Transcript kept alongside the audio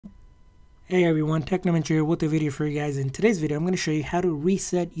Hey everyone, Technomentary here with a video for you guys. In today's video, I'm going to show you how to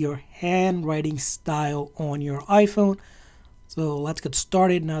reset your handwriting style on your iPhone. So let's get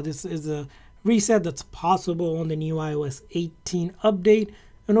started. Now this is a reset that's possible on the new iOS 18 update.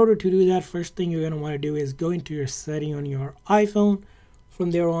 In order to do that, first thing you're going to want to do is go into your setting on your iPhone.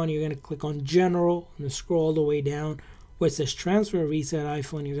 From there on, you're going to click on General and scroll all the way down where it says Transfer Reset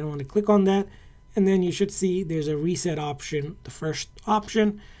iPhone. You're going to want to click on that, and then you should see there's a reset option, the first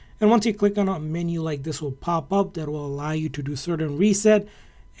option. And once you click on a menu like this will pop up that will allow you to do certain reset.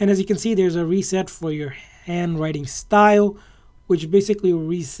 And as you can see, there's a reset for your handwriting style, which basically will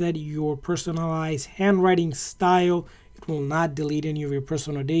reset your personalized handwriting style. It will not delete any of your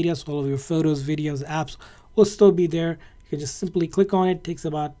personal data, so all of your photos, videos, apps will still be there. You can just simply click on it. It takes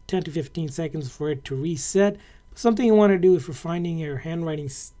about 10 to 15 seconds for it to reset. Something you want to do if you're finding your handwriting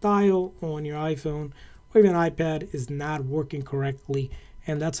style on your iPhone or even iPad is not working correctly,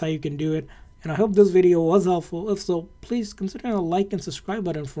 and that's how you can do it. And I hope this video was helpful. If so, please consider a like and subscribe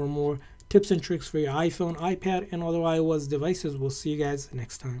button for more tips and tricks for your iPhone, iPad, and other iOS devices. We'll see you guys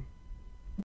next time.